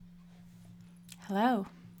Hello,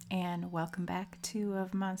 and welcome back to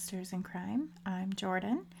Of Monsters and Crime. I'm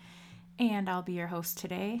Jordan, and I'll be your host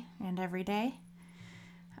today and every day.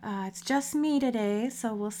 It's just me today,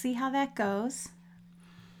 so we'll see how that goes.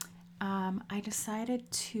 I decided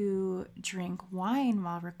to drink wine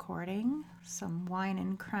while recording, some wine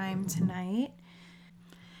and crime tonight.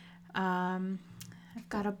 I've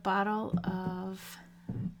got a bottle of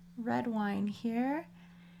red wine here.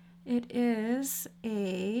 It is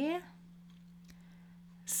a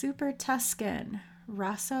Super Tuscan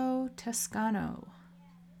Rosso Toscano.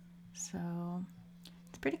 So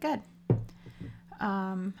it's pretty good.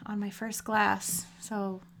 On my first glass,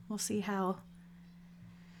 so we'll see how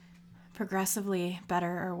progressively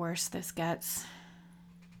better or worse this gets.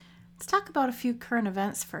 Let's talk about a few current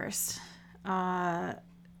events first.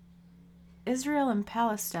 Israel and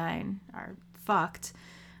Palestine are fucked.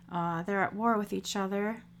 They're at war with each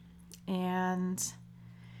other, and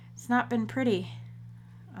it's not been pretty.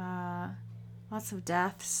 Lots of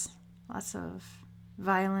deaths, lots of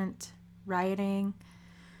violent rioting,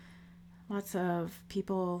 lots of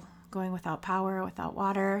people going without power, without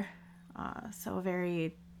water. So a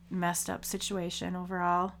very messed up situation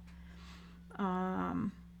overall.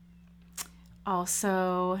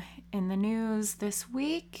 Also in the news this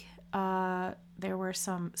week, there were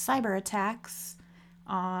some cyber attacks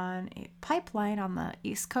on a pipeline on the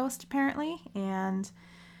East Coast apparently, and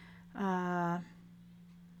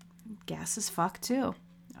gas is fucked too.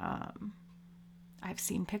 I've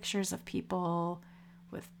seen pictures of people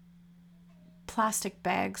with plastic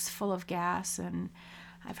bags full of gas, and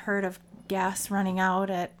I've heard of gas running out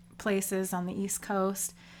at places on the East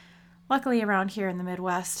Coast. Luckily, around here in the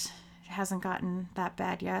Midwest, it hasn't gotten that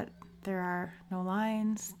bad yet. There are no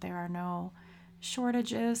lines, there are no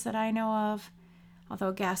shortages that I know of,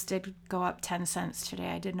 although gas did go up 10 cents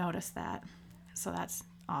today. I did notice that, so that's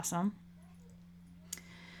awesome.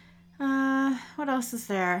 What else is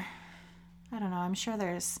there? I don't know. I'm sure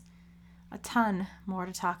there's a ton more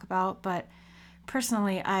to talk about, but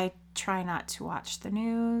personally, I try not to watch the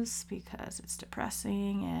news because it's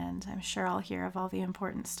depressing, and I'm sure I'll hear of all the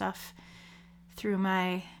important stuff through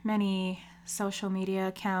my many social media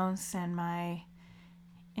accounts and my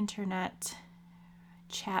internet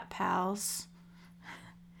chat pals.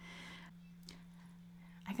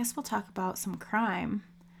 I guess we'll talk about some crime.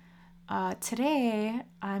 Today,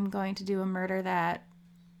 I'm going to do a murder that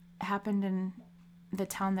happened in the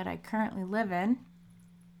town that I currently live in,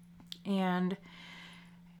 and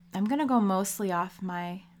I'm going to go mostly off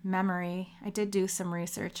my memory. I did do some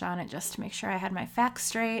research on it just to make sure I had my facts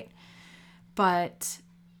straight, but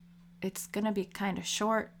it's going to be kind of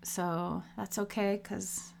short, so that's okay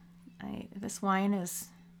because this wine is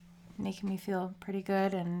making me feel pretty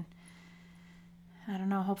good, and I don't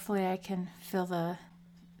know, hopefully I can fill the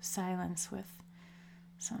silence with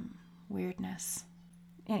some weirdness.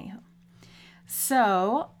 Anywho,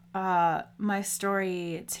 so my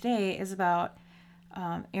story today is about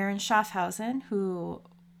Aaron Schaffhausen, who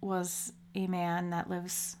was a man that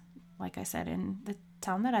lives, like I said, in the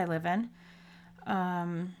town that I live in.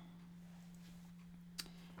 And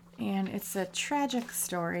it's a tragic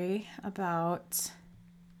story about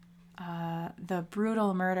the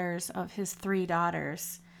brutal murders of his 3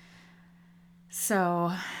 daughters.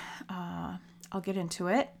 So I'll get into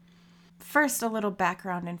it. First, a little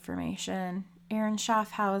background information. Aaron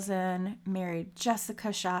Schaffhausen married Jessica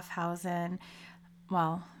Schaffhausen.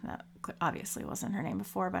 Well, that obviously wasn't her name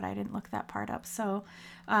before, but I didn't look that part up. So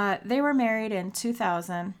they were married in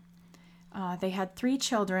 2000. They had 3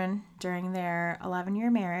 children during their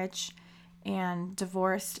 11-year marriage and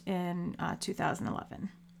divorced in 2011.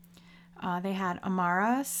 They had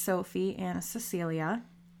Amara, Sophie, and Cecilia.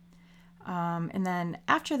 And then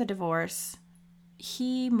after the divorce,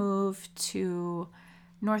 he moved to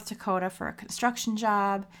North Dakota for a construction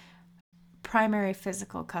job. Primary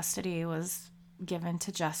physical custody was given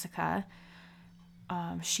to Jessica.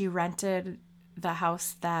 She rented the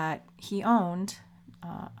house that he owned.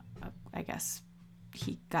 I guess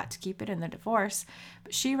he got to keep it in the divorce,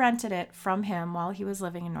 but she rented it from him while he was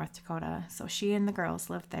living in North Dakota. So she and the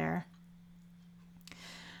girls lived there.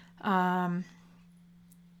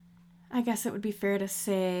 I guess it would be fair to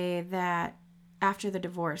say that after the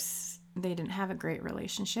divorce, they didn't have a great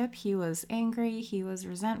relationship. He was angry, he was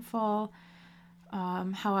resentful.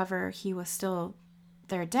 However, he was still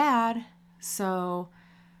their dad, so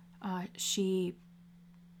she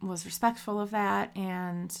was respectful of that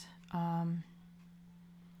and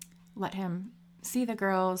let him see the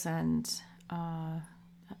girls and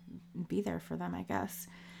be there for them, I guess.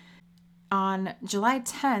 On July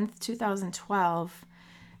 10th, 2012,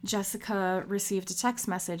 Jessica received a text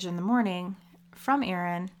message in the morning from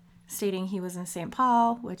Aaron stating he was in St.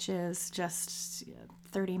 Paul, which is just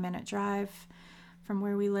a 30-minute drive from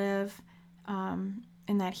where we live, and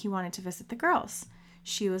that he wanted to visit the girls.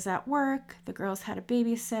 She was at work. The girls had a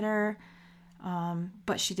babysitter,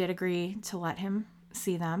 but she did agree to let him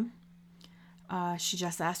see them. She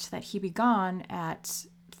just asked that he be gone at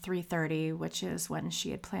 3:30, which is when she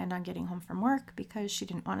had planned on getting home from work, because she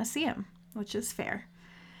didn't want to see him, which is fair.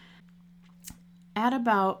 At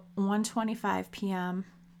about 1:25 p.m.,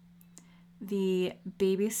 the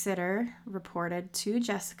babysitter reported to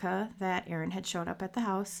Jessica that Aaron had showed up at the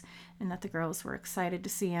house and that the girls were excited to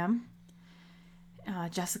see him.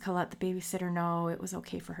 Jessica let the babysitter know it was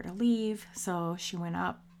okay for her to leave, so she went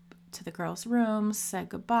up to the girls' rooms, said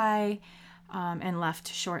goodbye, and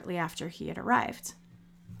left shortly after he had arrived.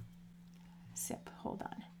 Hold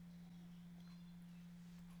on.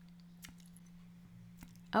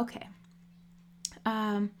 Okay.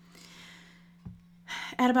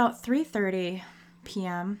 At about 3:30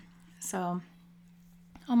 p.m., so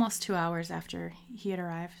almost 2 hours after he had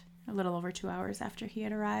arrived, a little over 2 hours after he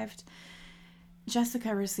had arrived,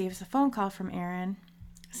 Jessica receives a phone call from Aaron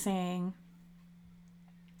saying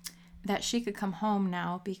that she could come home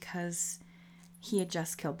now because he had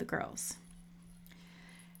just killed the girls.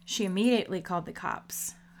 She immediately called the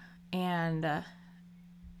cops, and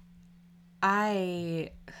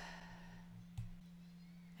I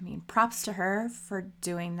mean, props to her for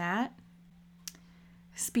doing that.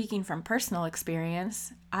 Speaking from personal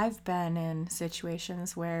experience, I've been in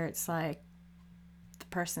situations where it's like the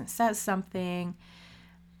person says something,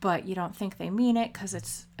 but you don't think they mean it because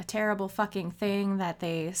it's a terrible fucking thing that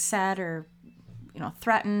they said or,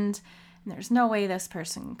 threatened. And there's no way this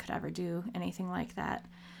person could ever do anything like that.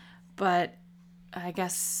 But I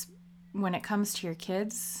guess when it comes to your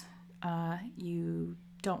kids, you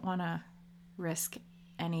don't want to risk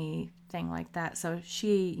anything like that. So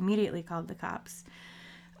she immediately called the cops.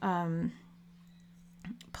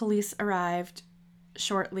 Police arrived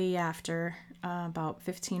shortly after, about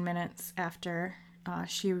 15 minutes after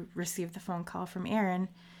she received the phone call from Aaron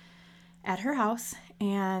at her house,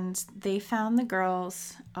 and they found the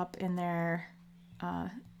girls up in their,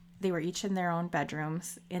 they were each in their own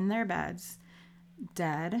bedrooms, in their beds,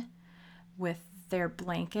 dead, with their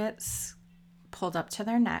blankets pulled up to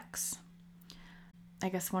their necks. I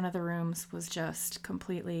guess one of the rooms was just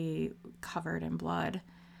completely covered in blood.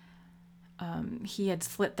 He had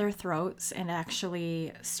slit their throats and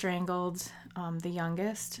actually strangled the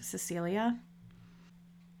youngest, Cecilia.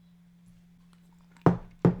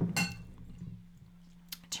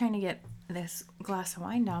 Trying to get this glass of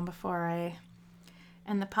wine down before I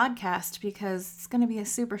end the podcast, because it's going to be a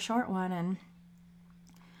super short one and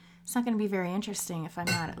it's not going to be very interesting if I'm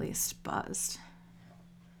not at least buzzed.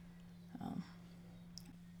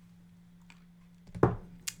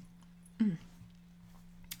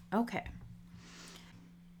 Okay.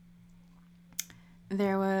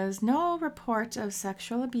 There was no report of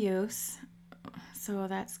sexual abuse, so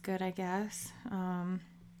that's good, I guess.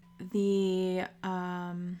 The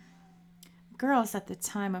girls at the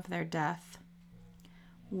time of their death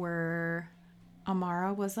were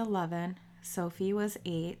Amara was 11, Sophie was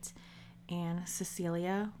 8, and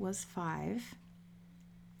Cecilia was 5.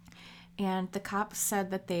 And the cops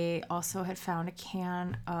said that they also had found a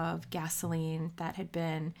can of gasoline that had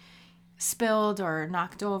been spilled or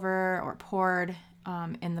knocked over or poured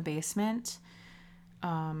in the basement,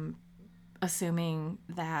 assuming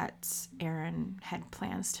that Aaron had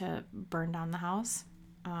plans to burn down the house,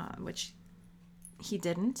 which he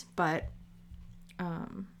didn't, but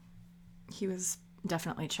he was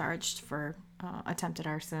definitely charged for attempted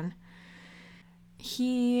arson.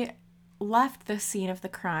 He left the scene of the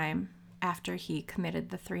crime after he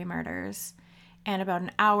committed the 3 murders, and about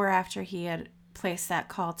an hour after he had placed that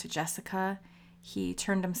call to Jessica, he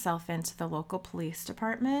turned himself into the local police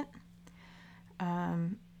department.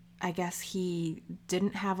 I guess he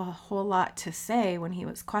didn't have a whole lot to say when he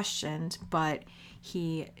was questioned, but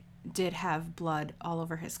he did have blood all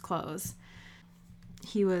over his clothes.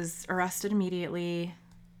 He was arrested immediately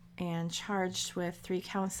and charged with 3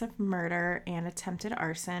 counts of murder and attempted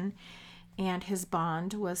arson, and his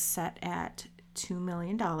bond was set at $2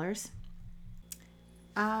 million.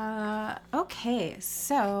 Okay,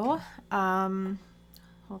 so,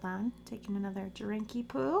 hold on, taking another drinky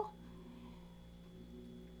poo.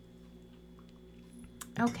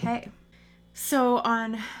 Okay, so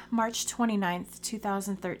on March 29th,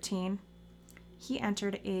 2013, he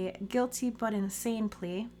entered a guilty but insane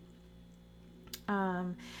plea.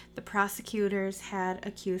 The prosecutors had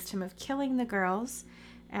accused him of killing the girls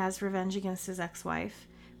as revenge against his ex-wife,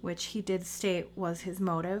 which he did state was his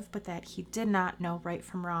motive, but that he did not know right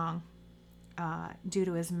from wrong due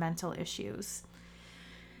to his mental issues.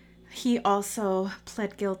 He also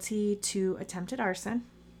pled guilty to attempted arson,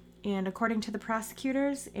 and according to the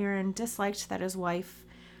prosecutors, Aaron disliked that his wife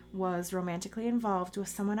was romantically involved with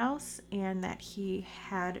someone else and that he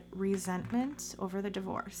had resentment over the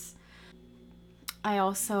divorce. I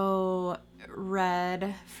also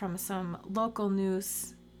read from some local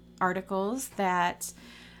news articles that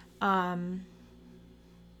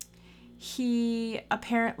he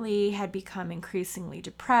apparently had become increasingly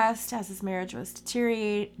depressed as his marriage was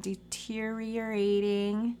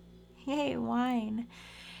deteriorating. Yay, wine.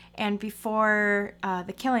 And before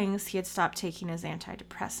the killings, he had stopped taking his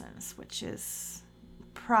antidepressants, which is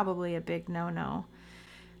probably a big no-no.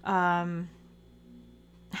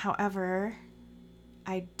 However,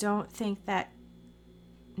 I don't think that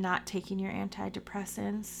not taking your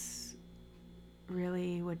antidepressants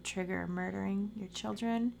really would trigger murdering your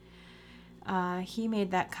children. He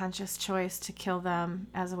made that conscious choice to kill them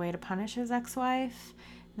as a way to punish his ex-wife.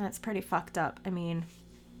 And that's pretty fucked up. I mean,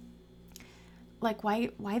 like,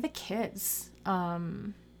 why the kids?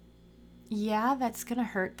 Yeah, that's gonna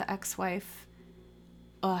hurt the ex-wife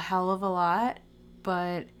a hell of a lot,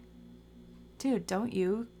 but dude, don't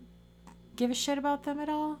you give a shit about them at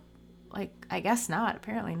all? Like, I guess not.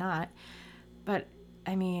 Apparently not. But,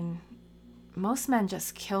 I mean, most men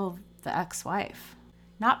just kill the ex-wife.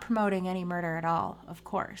 Not promoting any murder at all, of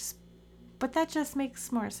course. But that just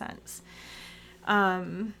makes more sense.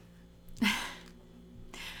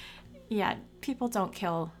 Yeah, people don't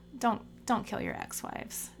kill your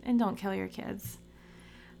ex-wives and don't kill your kids.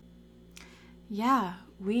 Yeah,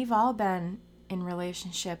 we've all been in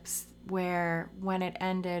relationships where when it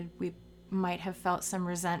ended, we might have felt some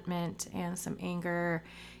resentment and some anger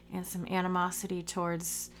and some animosity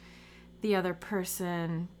towards the other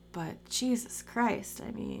person. But Jesus Christ,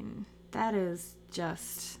 I mean, that is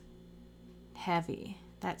just heavy.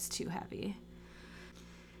 That's too heavy.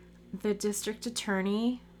 The district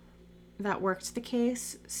attorney that worked the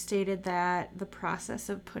case stated that the process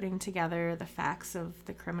of putting together the facts of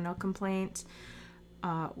the criminal complaint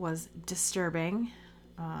was disturbing.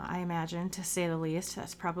 I imagine, to say the least.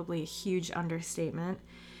 That's probably a huge understatement.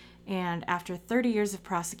 And after 30 years of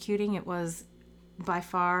prosecuting, it was by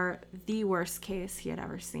far the worst case he had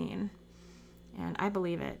ever seen. And I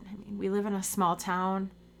believe it. I mean, we live in a small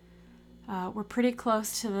town. We're pretty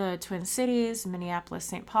close to the Twin Cities, Minneapolis,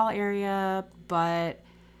 St. Paul area, but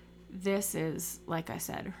this is, like I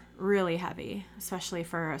said, really heavy, especially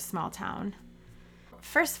for a small town.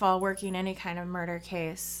 First of all, working any kind of murder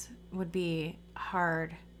case would be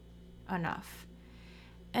hard enough.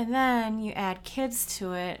 And then you add kids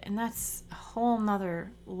to it, and that's a whole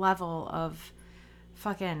nother level of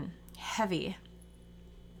fucking heavy.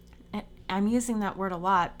 And I'm using that word a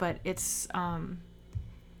lot, but it's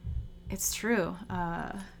true.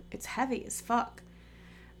 It's heavy as fuck.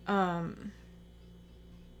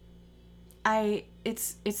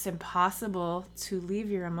 It's impossible to leave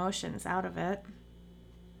your emotions out of it.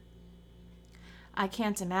 I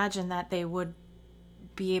can't imagine that they would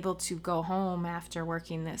be able to go home after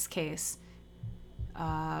working this case.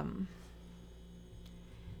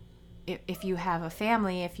 If you have a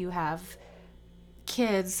family, if you have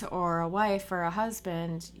kids or a wife or a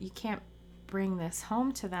husband, you can't bring this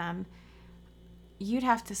home to them. You'd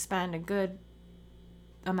have to spend a good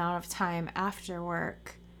amount of time after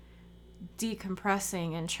work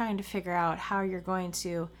decompressing and trying to figure out how you're going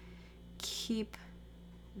to keep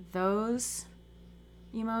those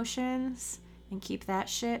emotions and keep that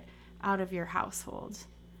shit out of your household.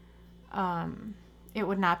 It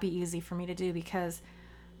would not be easy for me to do because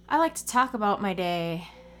I like to talk about my day.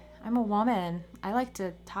 I'm a woman. I like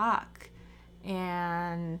to talk.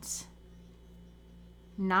 And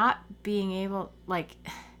not being able, like,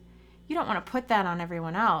 you don't want to put that on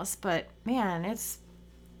everyone else, but man,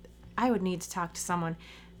 I would need to talk to someone.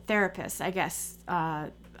 Therapists, I guess.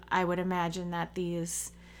 I would imagine that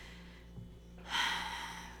these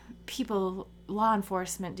people, law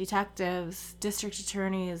enforcement, detectives, district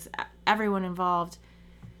attorneys, everyone involved,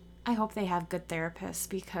 I hope they have good therapists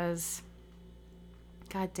because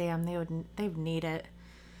goddamn, they would need it.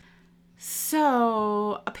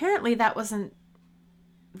 So apparently that wasn't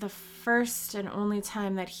the first and only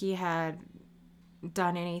time that he had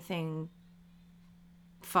done anything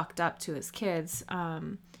fucked up to his kids.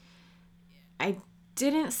 I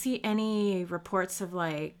didn't see any reports of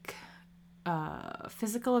like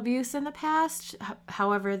physical abuse in the past.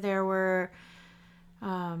 However, there were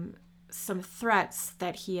some threats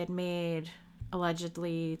that he had made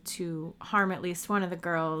allegedly to harm at least one of the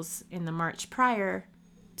girls in the March prior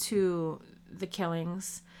to the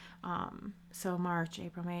killings. So March,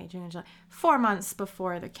 April, May, June, and July. 4 months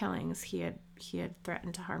before the killings, he had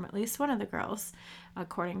threatened to harm at least one of the girls,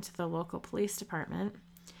 according to the local police department.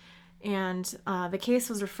 And the case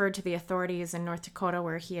was referred to the authorities in North Dakota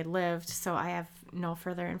where he had lived, so I have no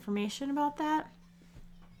further information about that.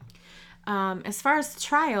 As far as the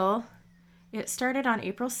trial, it started on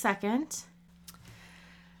April 2nd.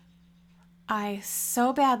 I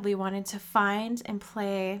so badly wanted to find and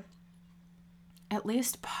play at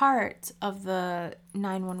least part of the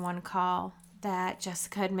 911 call that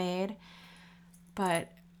Jessica had made,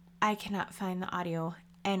 but I cannot find the audio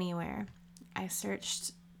anywhere. I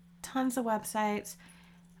searched tons of websites.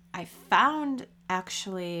 I found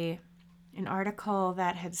actually an article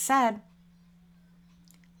that had said,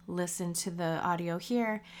 listen to the audio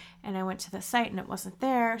here, and I went to the site and it wasn't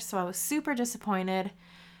there, so I was super disappointed.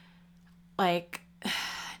 Like,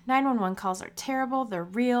 911 calls are terrible, they're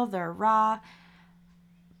real, they're raw,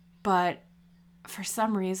 but for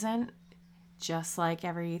some reason, just like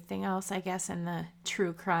everything else, I guess, in the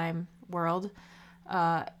true crime world,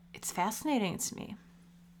 it's fascinating to me.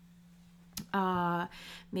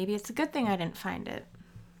 Maybe it's a good thing I didn't find it,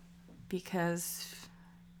 because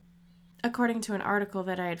according to an article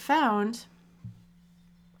that I had found,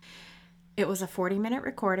 it was a 40-minute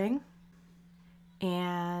recording,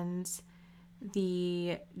 and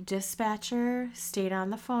the dispatcher stayed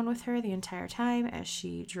on the phone with her the entire time as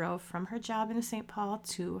she drove from her job in St. Paul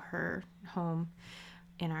to her home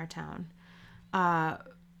in our town.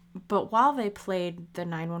 But while they played the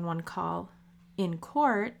 911 call in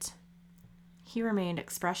court, he remained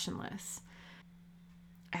expressionless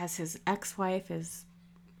as his ex-wife is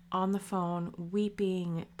on the phone,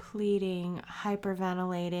 weeping, pleading,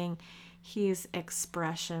 hyperventilating. He's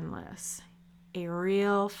expressionless. A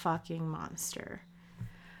real fucking monster.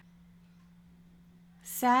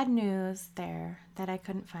 Sad news there that I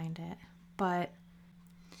couldn't find it. But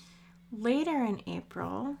later in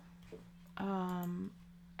April,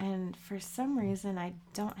 and for some reason I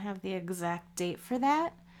don't have the exact date for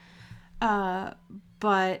that,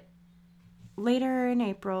 but later in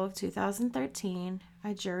April of 2013,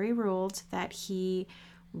 a jury ruled that he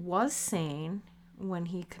was sane when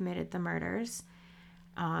he committed the murders.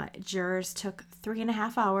 Jurors took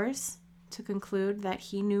 3.5 hours to conclude that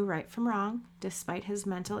he knew right from wrong, despite his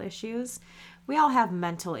mental issues. We all have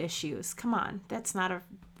mental issues. Come on, that's not a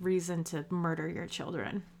reason to murder your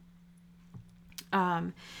children.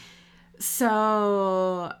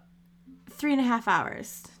 So 3.5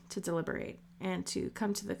 hours to deliberate and to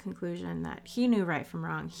come to the conclusion that he knew right from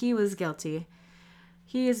wrong. He was guilty.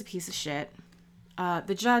 He is a piece of shit.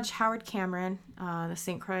 The judge, Howard Cameron, the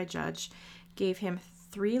St. Croix judge, gave him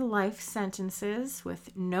 3 life sentences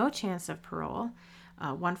with no chance of parole,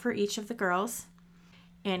 1 for each of the girls.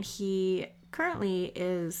 And he currently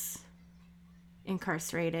is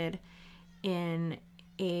incarcerated in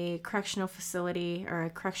a correctional facility or a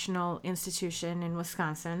correctional institution in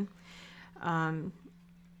Wisconsin.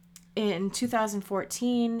 In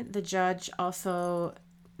 2014, the judge also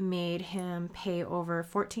made him pay over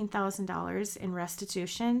 $14,000 in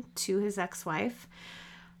restitution to his ex-wife,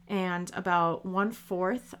 and about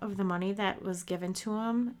 1/4 of the money that was given to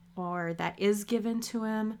him, or that is given to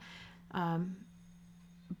him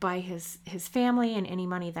by his family, and any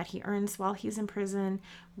money that he earns while he's in prison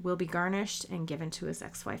will be garnished and given to his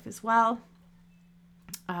ex-wife as well.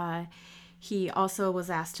 He also was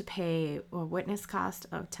asked to pay a witness cost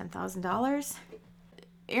of $10,000.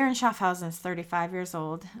 Aaron Schaffhausen is 35 years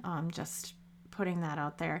old. Just putting that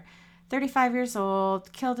out there. 35 years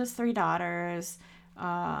old, killed his 3 daughters.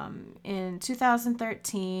 In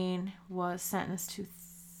 2013, was sentenced to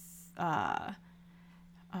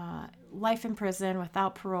life in prison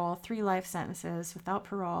without parole, 3 life sentences without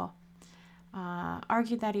parole.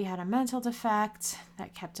 Argued that he had a mental defect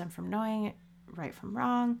that kept him from knowing right from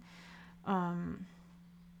wrong.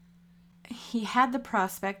 He had the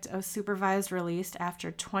prospect of supervised release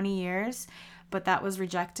after 20 years, but that was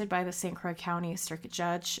rejected by the St. Croix County Circuit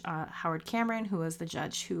Judge, Howard Cameron, who was the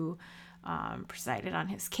judge who presided on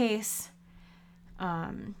his case.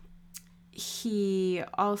 He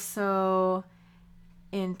also,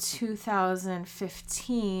 in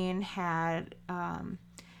 2015, had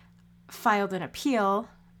filed an appeal,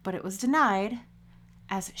 but it was denied,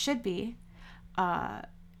 as it should be,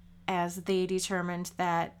 as they determined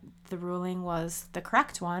that the ruling was the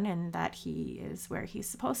correct one and that he is where he's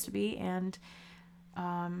supposed to be and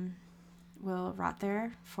will rot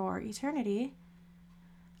there for eternity.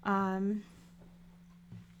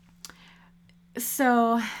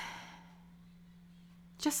 So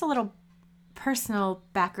just a little personal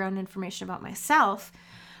background information about myself.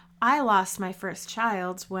 I lost my first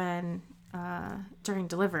child when, during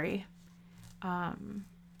delivery. I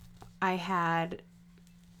had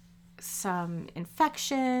some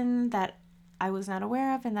infection that I was not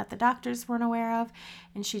aware of and that the doctors weren't aware of,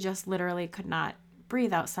 and she just literally could not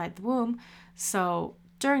breathe outside the womb. So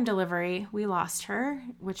during delivery, we lost her,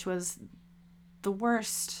 which was the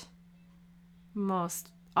worst, most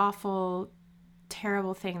awful,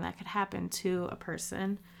 terrible thing that could happen to a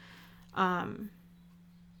person.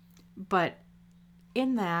 But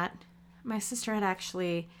in that, my sister had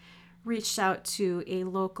actually reached out to a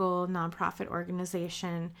local nonprofit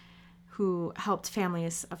organization who helped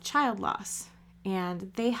families of child loss.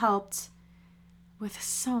 And they helped with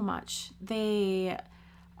so much. They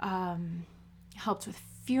helped with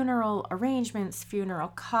funeral arrangements, funeral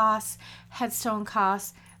costs, headstone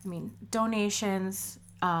costs, donations.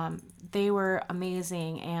 They were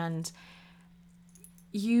amazing. And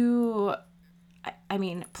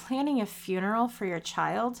planning a funeral for your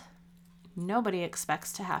child, nobody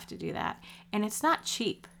expects to have to do that. And it's not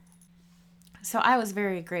cheap. So I was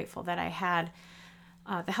very grateful that I had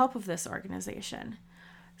the help of this organization.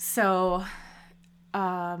 So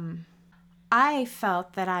I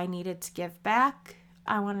felt that I needed to give back.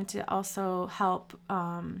 I wanted to also help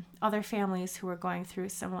other families who were going through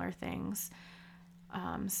similar things,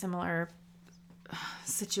 similar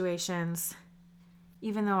situations.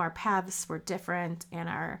 Even though our paths were different and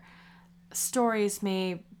our stories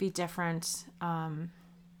may be different,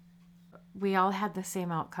 we all had the same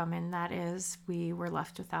outcome, and that is we were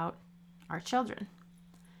left without our children.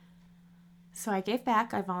 So I gave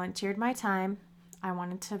back. I volunteered my time. I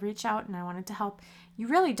wanted to reach out and I wanted to help. You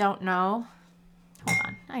really don't know. Hold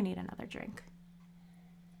on. I need another drink.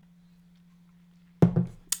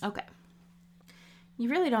 Okay. You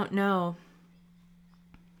really don't know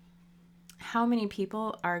how many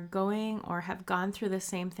people are going or have gone through the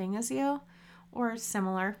same thing as you or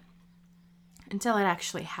similar until it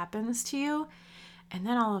actually happens to you. And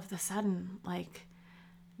then all of a sudden, like,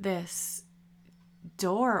 this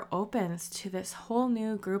door opens to this whole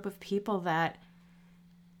new group of people that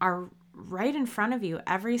are right in front of you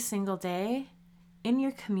every single day in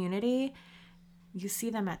your community. You see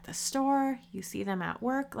them at the store, you see them at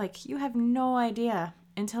work. Like, you have no idea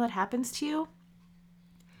until it happens to you.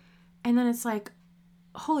 And then it's like,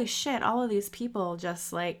 holy shit, all of these people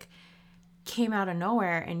just like came out of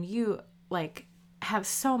nowhere, and you like have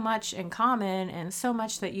so much in common and so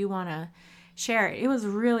much that you want to share. It was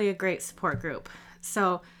really a great support group.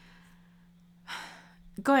 So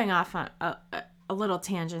going off on a little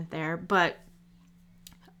tangent there, but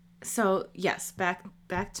so yes,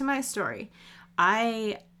 back to my story.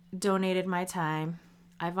 I donated my time.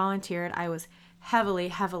 I volunteered. I was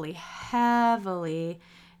heavily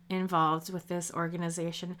involved with this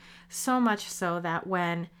organization, so much so that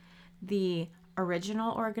when the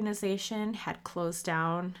original organization had closed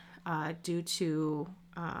down due to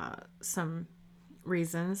some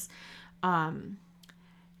reasons,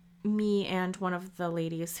 me and one of the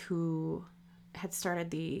ladies who had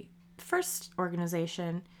started the first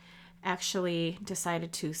organization actually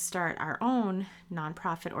decided to start our own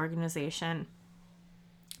nonprofit organization.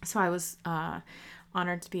 So I was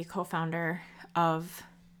honored to be a co-founder of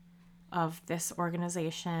this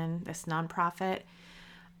organization, this nonprofit.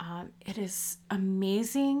 It is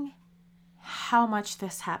amazing how much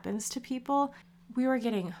this happens to people. We were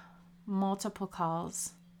getting multiple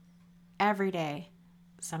calls every day,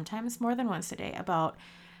 sometimes more than once a day, about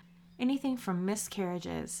anything from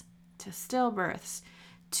miscarriages to stillbirths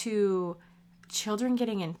to children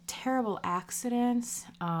getting in terrible accidents,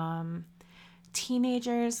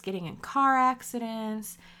 teenagers getting in car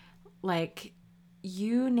accidents, like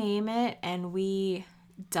you name it, and we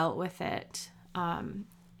dealt with it. And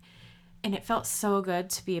it felt so good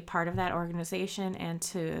to be a part of that organization and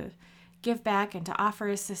to give back and to offer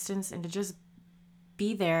assistance and to just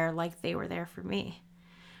be there like they were there for me.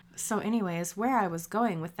 So anyways, where I was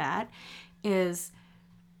going with that is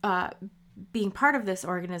being part of this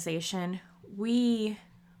organization, we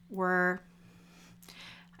were,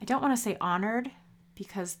 I don't want to say honored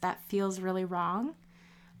because that feels really wrong.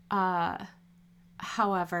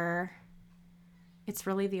 However, it's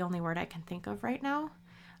really the only word I can think of right now.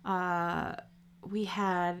 We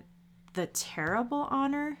had the terrible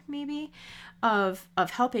honor, maybe, of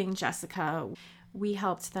helping Jessica. We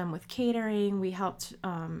helped them with catering. We helped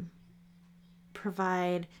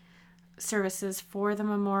provide services for the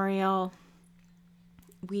memorial.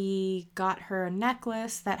 We got her a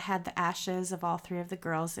necklace that had the ashes of all three of the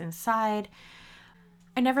girls inside.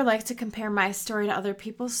 I never like to compare my story to other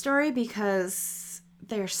people's story because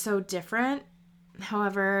they're so different.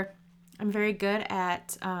 However, I'm very good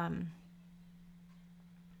at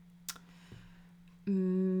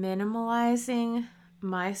minimalizing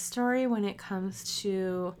my story when it comes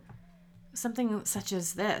to something such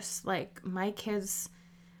as this. Like, my kids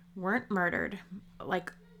weren't murdered.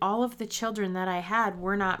 Like, all of the children that I had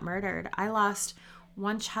were not murdered. I lost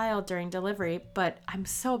one child during delivery, but I'm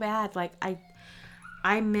so bad. Like, I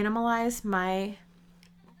minimalize my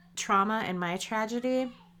trauma and my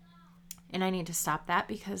tragedy, and I need to stop that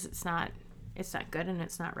because it's not good and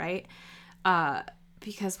it's not right.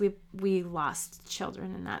 Because we lost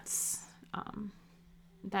children, and that's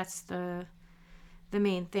the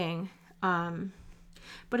main thing.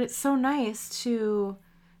 But it's so nice to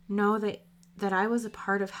know that I was a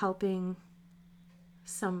part of helping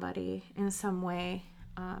somebody in some way,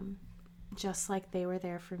 just like they were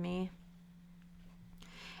there for me.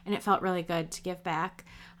 And it felt really good to give back.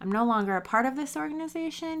 I'm no longer a part of this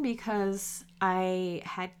organization because I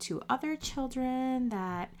had 2 other children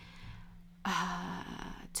that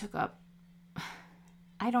took up.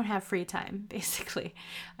 I don't have free time, basically.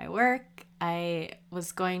 I work. I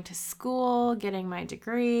was going to school, getting my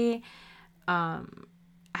degree. I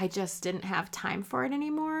just didn't have time for it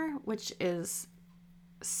anymore, which is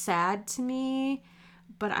sad to me.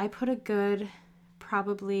 But I put a good,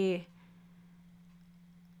 probably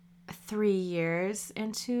 3 years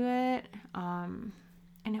into it, and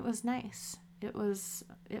it was nice. It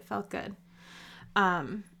felt good.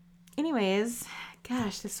 Anyways,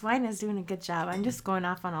 gosh, this wine is doing a good job. I'm just going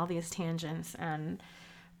off on all these tangents, and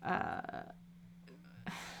I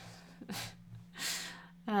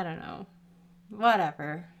don't know.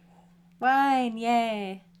 Whatever. Wine,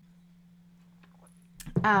 yay.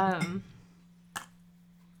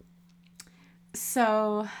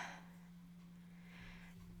 So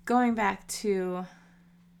going back to,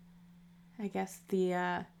 I guess,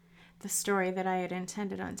 the story that I had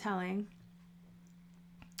intended on telling.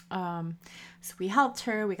 So we helped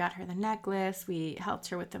her. We got her the necklace. We helped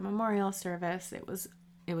her with the memorial service. It was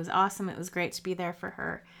awesome. It was great to be there for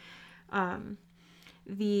her.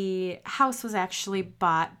 The house was actually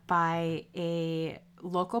bought by a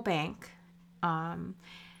local bank, and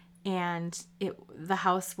the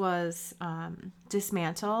house was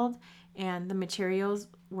dismantled, and the materials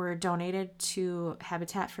were donated to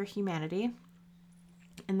Habitat for Humanity.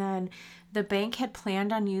 And then the bank had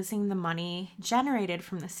planned on using the money generated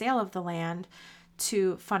from the sale of the land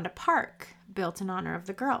to fund a park built in honor of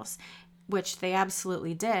the girls, which they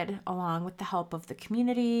absolutely did, along with the help of the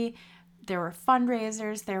community. There were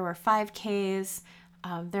fundraisers, there were 5Ks,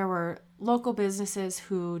 there were local businesses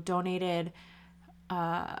who donated,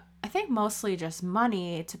 I think mostly just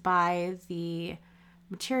money to buy the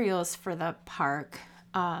materials for the park.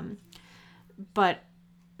 But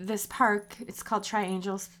this park, it's called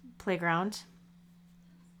Tri-Angels Playground.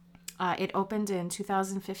 It opened in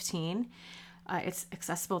 2015. It's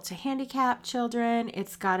accessible to handicapped children.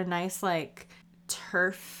 It's got a nice, like,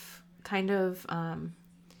 turf kind of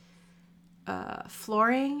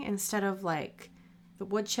flooring instead of, like, the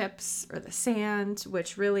wood chips or the sand,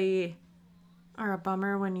 which really are a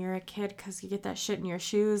bummer when you're a kid because you get that shit in your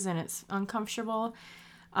shoes and it's uncomfortable.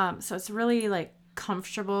 So it's really, like,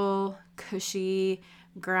 comfortable, cushy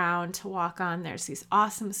ground to walk on. There's these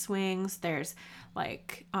awesome swings. There's,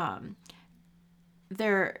 like,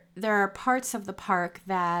 there are parts of the park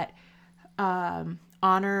that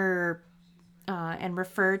honor and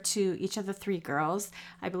refer to each of the 3 girls.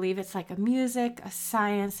 I believe it's like a music, a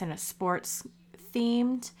science, and a sports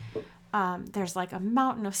themed. There's like a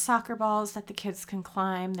mountain of soccer balls that the kids can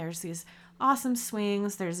climb. There's these awesome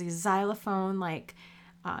swings. There's these xylophone, like,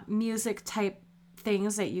 music type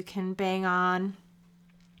things that you can bang on.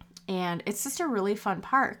 And it's just a really fun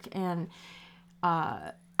park. And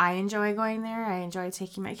I enjoy going there. I enjoy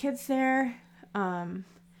taking my kids there. And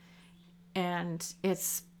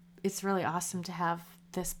it's really awesome to have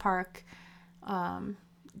this park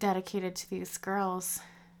dedicated to these girls.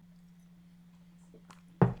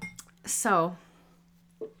 So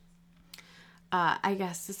I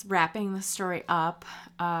guess just wrapping the story up,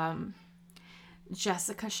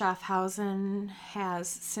 Jessica Schaffhausen has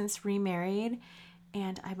since remarried,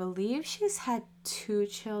 and I believe she's had 2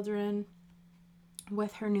 children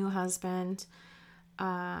with her new husband.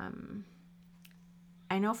 I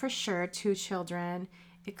know for sure 2 children.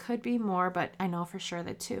 It could be more, but I know for sure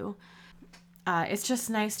that 2. It's just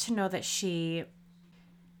nice to know that she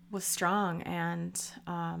was strong and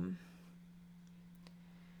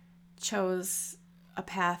chose a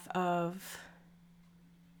path of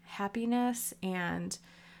happiness and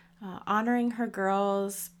honoring her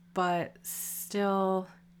girls, but still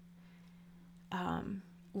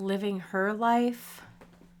living her life.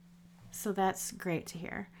 So that's great to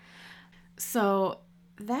hear. So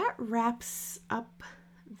that wraps up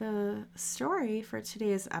the story for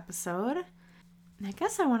today's episode. And I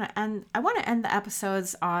guess I want to end the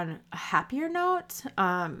episodes on a happier note,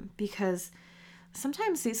 because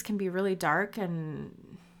sometimes these can be really dark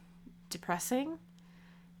and depressing.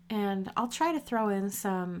 And I'll try to throw in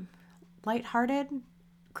some lighthearted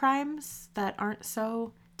crimes that aren't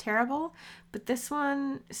so terrible. But this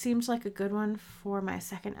one seemed like a good one for my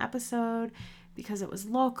second episode because it was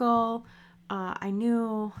local. I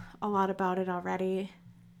knew a lot about it already.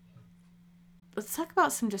 Let's talk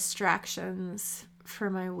about some distractions for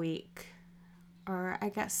my week. Or I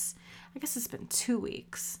guess it's been 2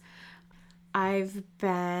 weeks. I've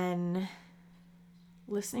been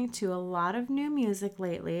listening to a lot of new music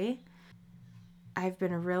lately. I've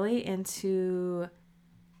been really into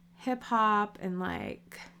hip hop and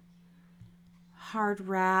like hard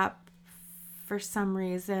rap for some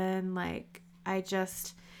reason. Like I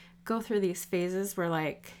just go through these phases where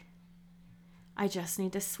like I just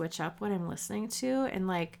need to switch up what I'm listening to, and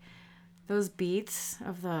like those beats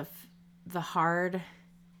of the hard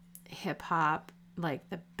hip hop, like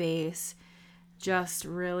the bass, just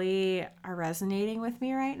really are resonating with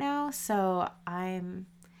me right now. So I'm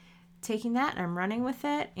taking that and I'm running with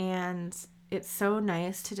it, and it's so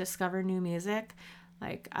nice to discover new music.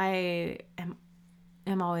 Like I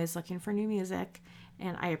am always looking for new music,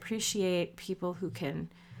 and I appreciate people who can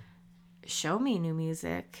show me new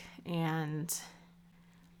music. And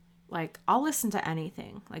like I'll listen to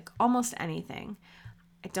anything, like almost anything.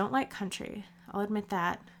 I don't like country, I'll admit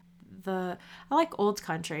that. I like old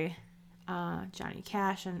country, Johnny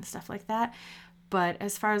Cash and stuff like that. But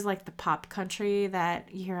as far as like the pop country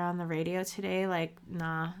that you hear on the radio today, like,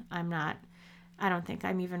 nah, I don't think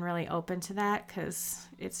I'm even really open to that because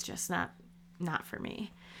it's just not for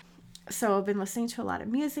me. So I've been listening to a lot of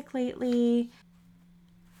music lately.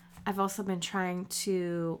 I've also been trying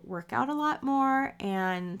to work out a lot more,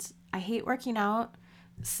 and I hate working out.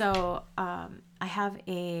 So I have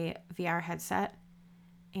a VR headset,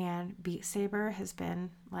 and Beat Saber has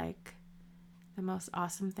been like the most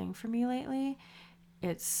awesome thing for me lately.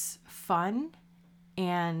 It's fun,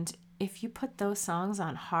 and if you put those songs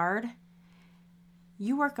on hard,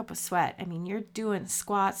 you work up a sweat. I mean, you're doing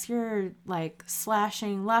squats, you're like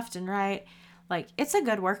slashing left and right. Like, it's a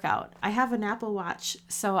good workout. I have an Apple Watch,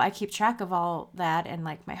 so I keep track of all that and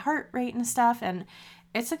like my heart rate and stuff, and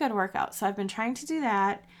it's a good workout. So I've been trying to do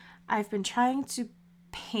that. I've been trying to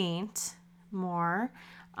paint more.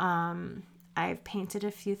 I've painted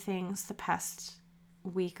a few things the past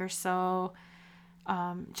week or so,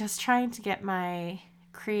 just trying to get my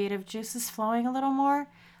creative juices flowing a little more.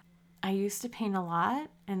 I used to paint a lot,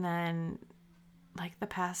 and then like the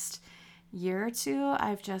past year or two,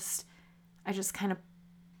 I just kind of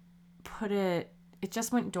it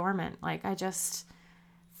just went dormant. Like I don't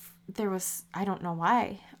know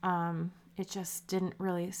why. It just didn't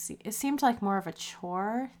really it seemed like more of a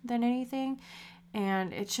chore than anything,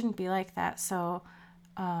 and it shouldn't be like that. So,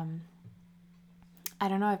 I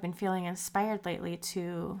don't know. I've been feeling inspired lately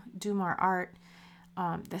to do more art.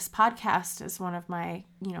 This podcast is one of my,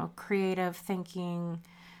 creative thinking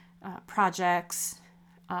projects,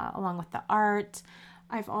 along with the art.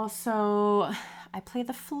 I play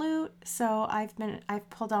the flute, so I've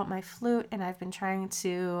pulled out my flute and I've been trying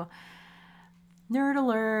to, nerd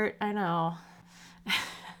alert, I know.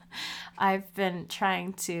 I've been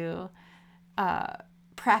trying to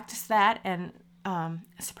practice that, and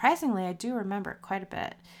surprisingly, I do remember quite a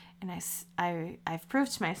bit. And I've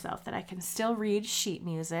proved to myself that I can still read sheet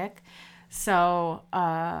music. So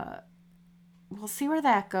we'll see where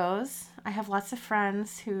that goes. I have lots of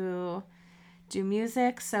friends who do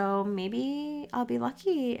music, so maybe I'll be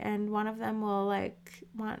lucky and one of them will like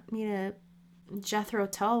want me to Jethro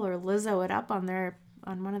Tull or Lizzo it up on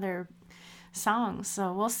one of their songs.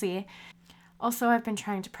 So we'll see. Also, I've been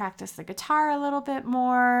trying to practice the guitar a little bit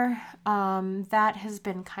more. That has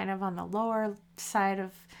been kind of on the lower side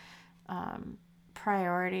of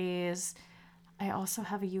priorities. I also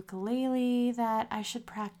have a ukulele that I should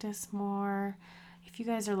practice more. If you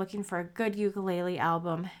guys are looking for a good ukulele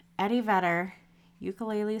album, Eddie Vedder,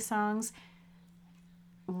 ukulele songs,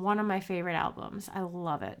 one of my favorite albums. I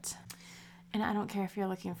love it. And I don't care if you're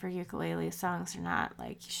looking for ukulele songs or not,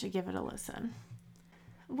 like, you should give it a listen.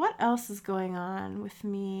 What else is going on with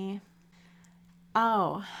me?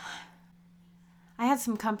 Oh, I had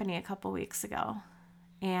some company a couple weeks ago,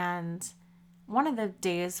 and one of the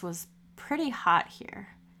days was pretty hot here.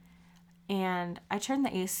 And I turned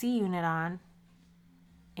the AC unit on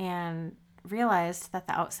and realized that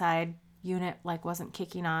the outside unit like wasn't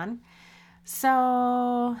kicking on.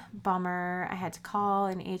 So, bummer. I had to call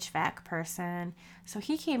an HVAC person. So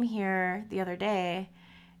he came here the other day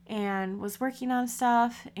and was working on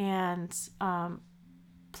stuff and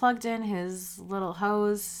plugged in his little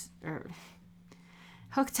hose, or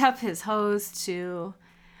hooked up his hose to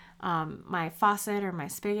my faucet or my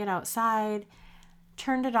spigot outside,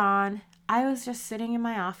 turned it on. I was just sitting in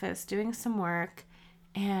my office doing some work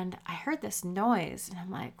and I heard this noise and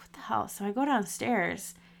I'm like, what the hell? So I go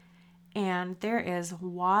downstairs and there is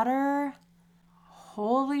water,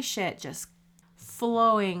 holy shit, just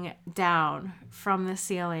flowing down from the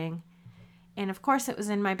ceiling. And of course, it was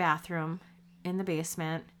in my bathroom in the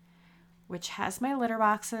basement, which has my litter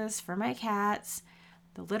boxes for my cats.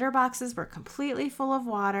 The litter boxes were completely full of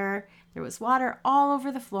water. There was water all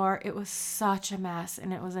over the floor. It was such a mess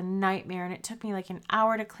and it was a nightmare. And it took me like an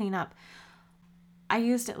hour to clean up. I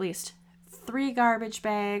used at least 3 garbage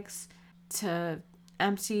bags to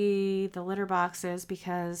empty the litter boxes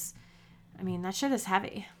because, I mean, that shit is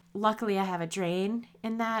heavy. Luckily, I have a drain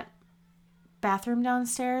in that bathroom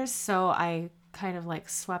downstairs, so I kind of like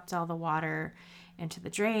swept all the water into the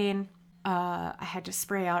drain. I had to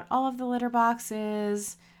spray out all of the litter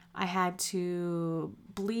boxes. I had to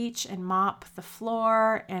bleach and mop the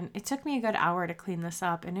floor, and it took me a good hour to clean this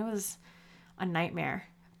up, and it was a nightmare.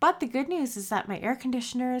 But the good news is that my air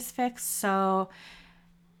conditioner is fixed, so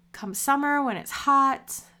come summer when it's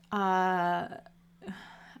hot, I'll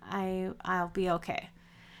be okay.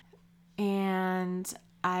 And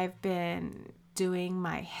I've been doing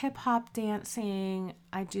my hip hop dancing.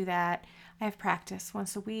 I do that. I have practice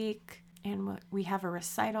once a week, and we have a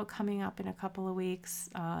recital coming up in a couple of weeks,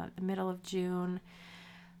 the middle of June.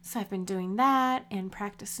 So I've been doing that and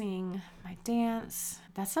practicing my dance.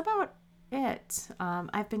 That's about it.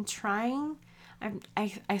 I've been trying.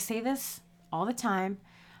 I say this all the time.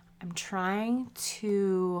 I'm trying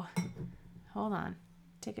to, hold on,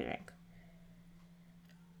 take a drink.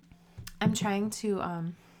 I'm trying to,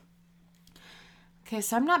 okay,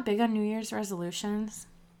 so I'm not big on New Year's resolutions.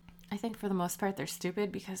 I think for the most part they're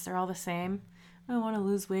stupid because they're all the same. I want to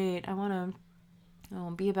lose weight. I want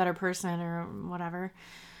to be a better person or whatever.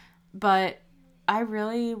 But I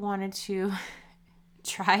really wanted to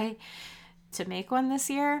try to make one this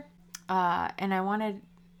year. And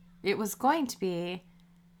it was going to be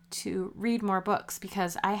to read more books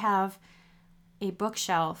because I have a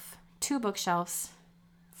bookshelf, 2 bookshelves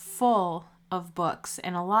full of books,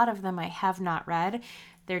 and a lot of them I have not read.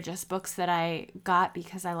 They're just books that I got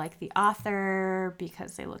because I like the author,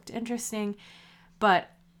 because they looked interesting.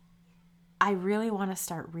 But I really want to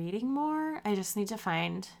start reading more. I just need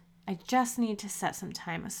to set some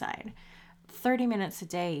time aside. 30 minutes a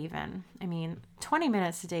day even. 20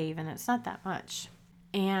 minutes a day even. It's not that much.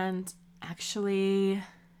 And actually,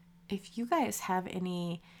 if you guys have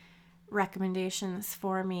any recommendations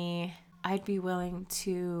for me, I'd be willing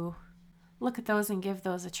to look at those and give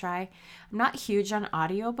those a try. I'm not huge on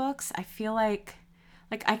audiobooks. I feel like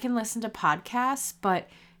I can listen to podcasts, but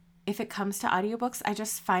if it comes to audiobooks, I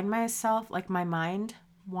just find myself, like, my mind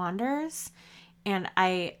wanders and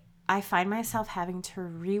I find myself having to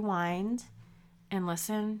rewind and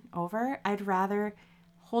listen over. I'd rather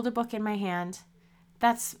hold a book in my hand.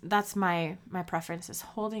 That's my preference, is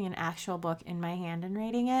holding an actual book in my hand and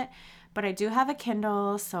reading it. But I do have a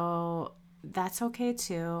Kindle, so that's okay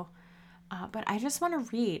too. But I just want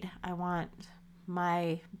to read. I want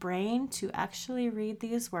my brain to actually read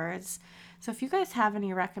these words. So if you guys have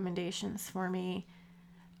any recommendations for me,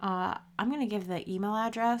 I'm going to give the email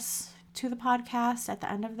address to the podcast at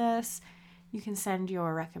the end of this. You can send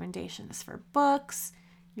your recommendations for books,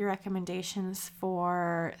 your recommendations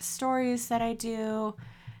for stories that I do.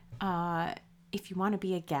 If you want to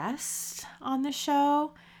be a guest on the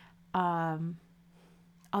show, I'll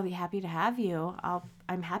be happy to have you.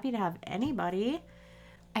 I'm happy to have anybody.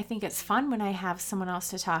 I think it's fun when I have someone else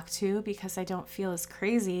to talk to because I don't feel as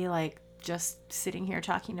crazy like just sitting here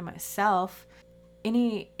talking to myself.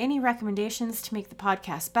 Any recommendations to make the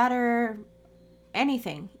podcast better?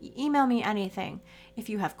 Anything. Email me anything. If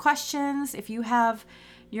you have questions, if you have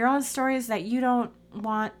your own stories that you don't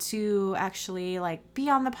want to actually like be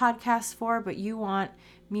on the podcast for, but you want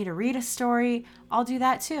me to read a story, I'll do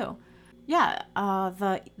that too. Yeah,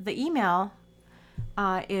 the email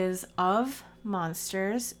is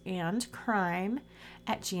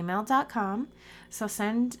ofmonstersandcrime@gmail.com. So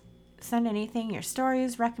send anything, your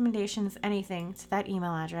stories, recommendations, anything to that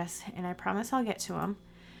email address, and I promise I'll get to them.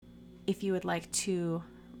 If you would like to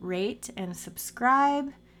rate and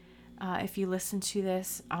subscribe, if you listen to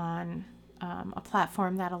this on a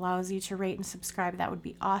platform that allows you to rate and subscribe, that would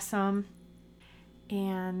be awesome.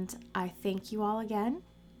 And I thank you all again.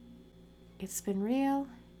 It's been real.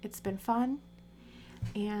 It's been fun.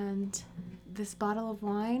 And this bottle of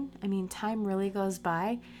wine, I mean, time really goes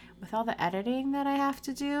by with all the editing that I have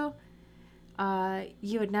to do.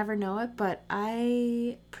 You would never know it, but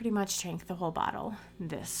I pretty much drank the whole bottle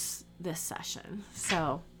this session.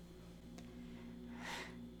 So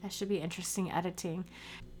that should be interesting editing.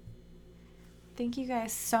 Thank you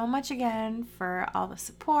guys so much again for all the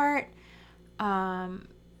support.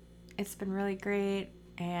 It's been really great,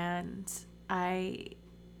 and I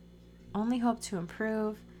only hope to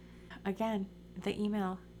improve. Again, the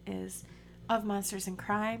email is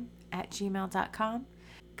ofmonstersandcrime@gmail.com.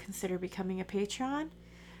 Consider becoming a Patreon,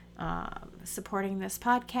 supporting this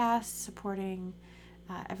podcast, supporting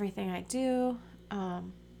everything I do.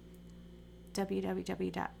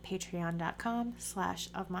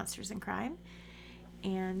 www.patreon.com/ofmonstersandcrime.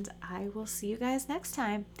 And I will see you guys next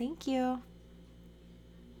time. Thank you.